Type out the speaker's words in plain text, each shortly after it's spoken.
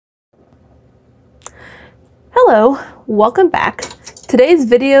Hello, welcome back. Today's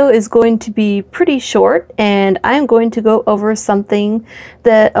video is going to be pretty short and I'm going to go over something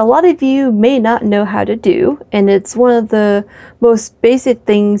that a lot of you may not know how to do, and it's one of the most basic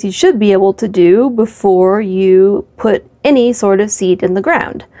things you should be able to do before you put any sort of seed in the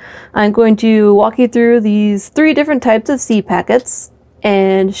ground. I'm going to walk you through these 3 different types of seed packets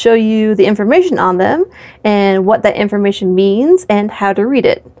and show you the information on them and what that information means and how to read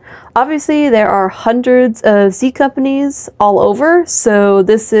it. Obviously, there are hundreds of seed companies all over, so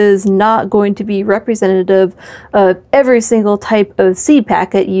this is not going to be representative of every single type of seed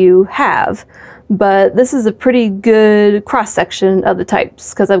packet you have, but this is a pretty good cross-section of the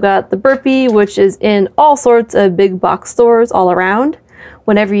types, because I've got the Burpee, which is in all sorts of big box stores all around.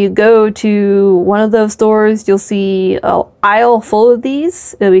 Whenever you go to one of those stores, you'll see an aisle full of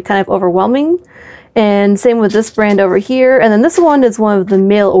these. It'll be kind of overwhelming. And same with this brand over here. And then this one is one of the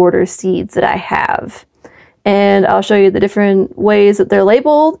mail order seeds that I have. And I'll show you the different ways that they're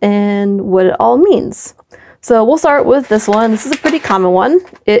labeled and what it all means. So we'll start with this one. This is a pretty common one.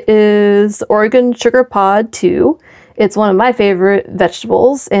 It is Oregon Sugar Pod 2. It's one of my favorite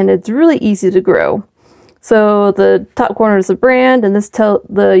vegetables and it's really easy to grow. So the top corner is the brand, and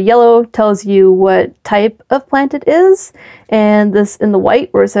the yellow tells you what type of plant it is, and this in the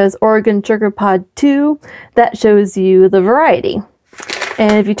white where it says Oregon Sugar Pod 2, that shows you the variety.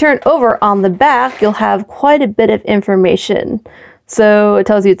 And if you turn over on the back, you'll have quite a bit of information. So it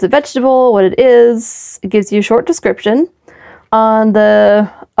tells you it's a vegetable, what it is, it gives you a short description. On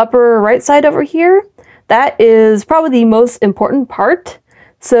the upper right side over here, that is probably the most important part.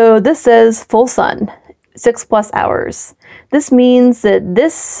 So this says full sun. 6+ hours. This means that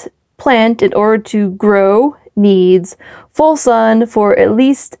this plant, in order to grow, needs full sun for at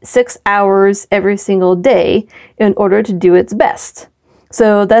least 6 hours every single day in order to do its best.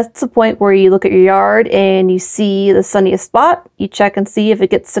 So that's the point where you look at your yard and you see the sunniest spot. You check and see if it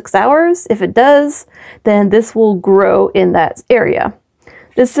gets 6 hours. If it does, then this will grow in that area.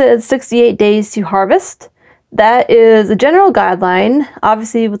 This says 68 days to harvest. That is a general guideline.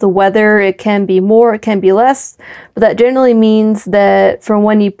 Obviously with the weather it can be more, it can be less, but that generally means that from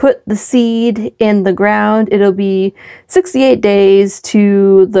when you put the seed in the ground, it'll be 68 days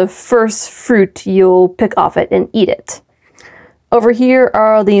to the first fruit you'll pick off it and eat it. Over here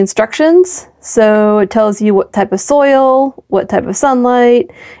are the instructions. So it tells you what type of soil, what type of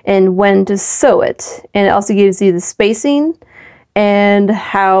sunlight, and when to sow it. And it also gives you the spacing and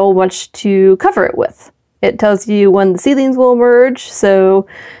how much to cover it with. It tells you when the seedlings will emerge, so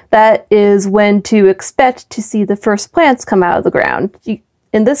that is when to expect to see the first plants come out of the ground.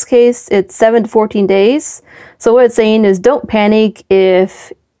 In this case, it's 7 to 14 days. So what it's saying is don't panic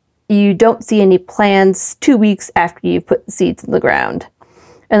if you don't see any plants 2 weeks after you put the seeds in the ground.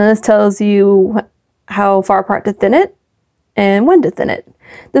 And then this tells you how far apart to thin it and when to thin it.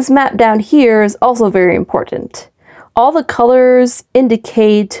 This map down here is also very important. All the colors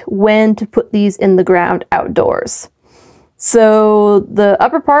indicate when to put these in the ground outdoors. So the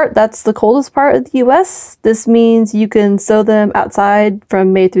upper part, that's the coldest part of the US. This means you can sow them outside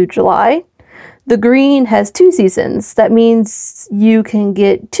from May through July. The green has 2 seasons. That means you can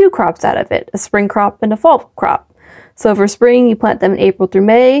get 2 crops out of it, a spring crop and a fall crop. So for spring, you plant them in April through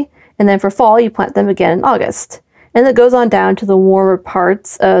May, and then for fall, you plant them again in August. And it goes on down to the warmer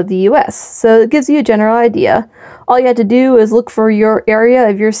parts of the US. So it gives you a general idea. All you have to do is look for your area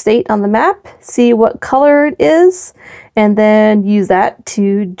of your state on the map, see what color it is, and then use that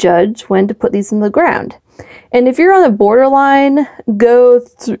to judge when to put these in the ground. And if you're on the borderline, go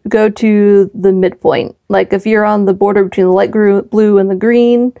to the midpoint. Like if you're on the border between the light blue and the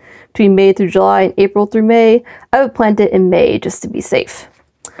green, between May through July and April through May, I would plant it in May just to be safe.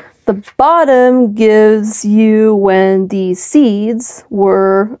 The bottom gives you when the seeds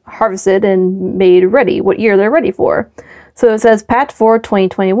were harvested and made ready, what year they're ready for. So it says Pat for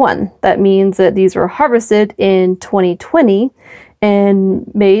 2021. That means that these were harvested in 2020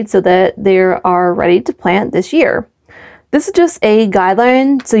 and made so that they are ready to plant this year. This is just a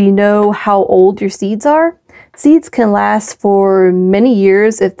guideline so you know how old your seeds are. Seeds can last for many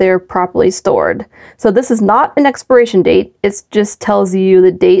years if they're properly stored. So this is not an expiration date, it just tells you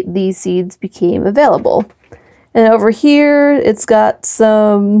the date these seeds became available. And over here, it's got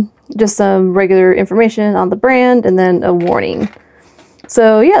just some regular information on the brand and then a warning.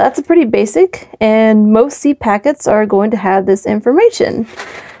 So yeah, that's a pretty basic, and most seed packets are going to have this information.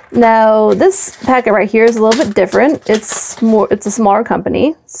 Now, this packet right here is a little bit different. It's a smaller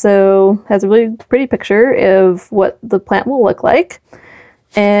company, so has a really pretty picture of what the plant will look like.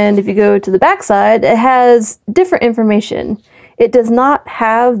 And if you go to the back side, it has different information. It does not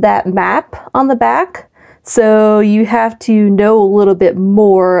have that map on the back, So you have to know a little bit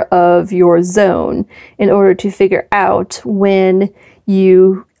more of your zone in order to figure out when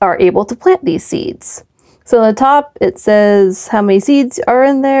you are able to plant these seeds. So on the top, it says how many seeds are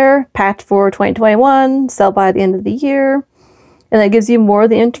in there, packed for 2021, sell by the end of the year. And that gives you more of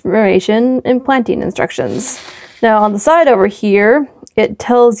the information and planting instructions. Now on the side over here, it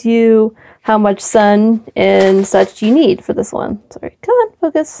tells you how much sun and such you need for this one. Sorry, come on,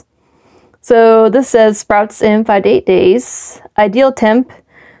 focus. So this says sprouts in 5 to 8 days. Ideal temp,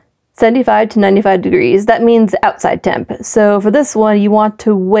 75 to 95 degrees. That means outside temp. So for this one, you want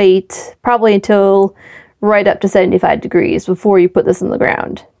to wait probably until right up to 75 degrees before you put this in the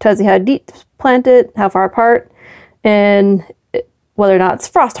ground. Tells you how deep to plant it, how far apart, and whether or not it's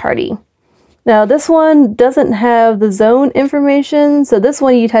frost hardy. Now this one doesn't have the zone information, so this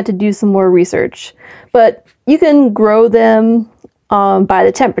one you'd have to do some more research. But you can grow them by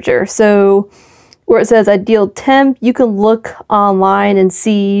the temperature. So where it says ideal temp, you can look online and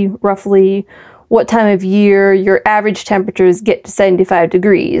see roughly what time of year your average temperatures get to 75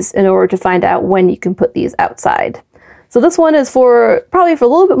 degrees in order to find out when you can put these outside. So this one is probably for a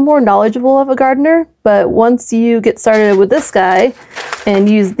little bit more knowledgeable of a gardener, but once you get started with this guy and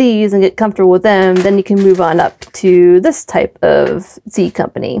use these and get comfortable with them, then you can move on up to this type of seed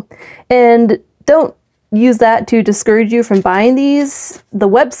company. And don't use that to discourage you from buying these. The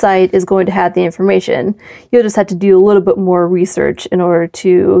website is going to have the information. You'll just have to do a little bit more research in order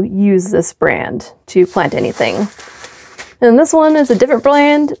to use this brand to plant anything. And this one is a different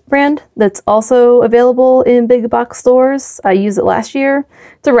brand that's also available in big box stores. I used it last year.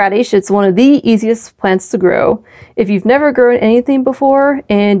 It's a radish. It's one of the easiest plants to grow. If you've never grown anything before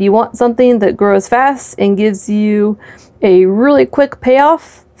and you want something that grows fast and gives you a really quick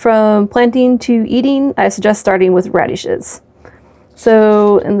payoff from planting to eating, I suggest starting with radishes.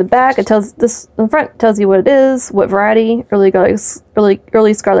 So in the back, in the front tells you what it is, what variety, early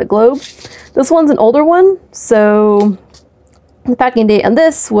Scarlet Globe. This one's an older one, so the packing date on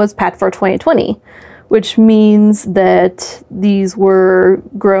this was packed for 2020, which means that these were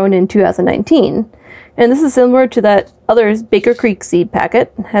grown in 2019. And this is similar to that other Baker Creek seed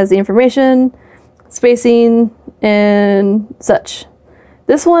packet. It has the information, spacing, and such.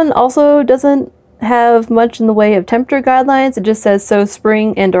 This one also doesn't have much in the way of temperature guidelines. It just says sow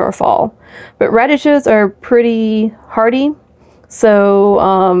spring and or fall. But radishes are pretty hardy,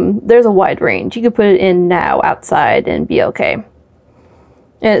 so there's a wide range. You could put it in now outside and be okay.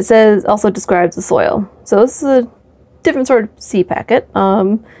 And it also describes the soil. So this is a different sort of seed packet.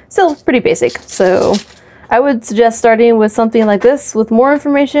 Still pretty basic. So I would suggest starting with something like this with more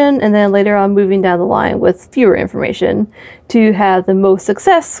information, and then later on moving down the line with fewer information to have the most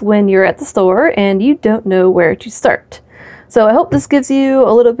success when you're at the store and you don't know where to start. So I hope this gives you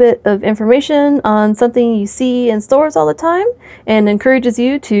a little bit of information on something you see in stores all the time and encourages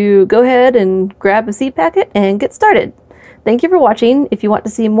you to go ahead and grab a seed packet and get started. Thank you for watching. If you want to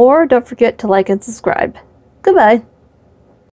see more, don't forget to like and subscribe. Goodbye.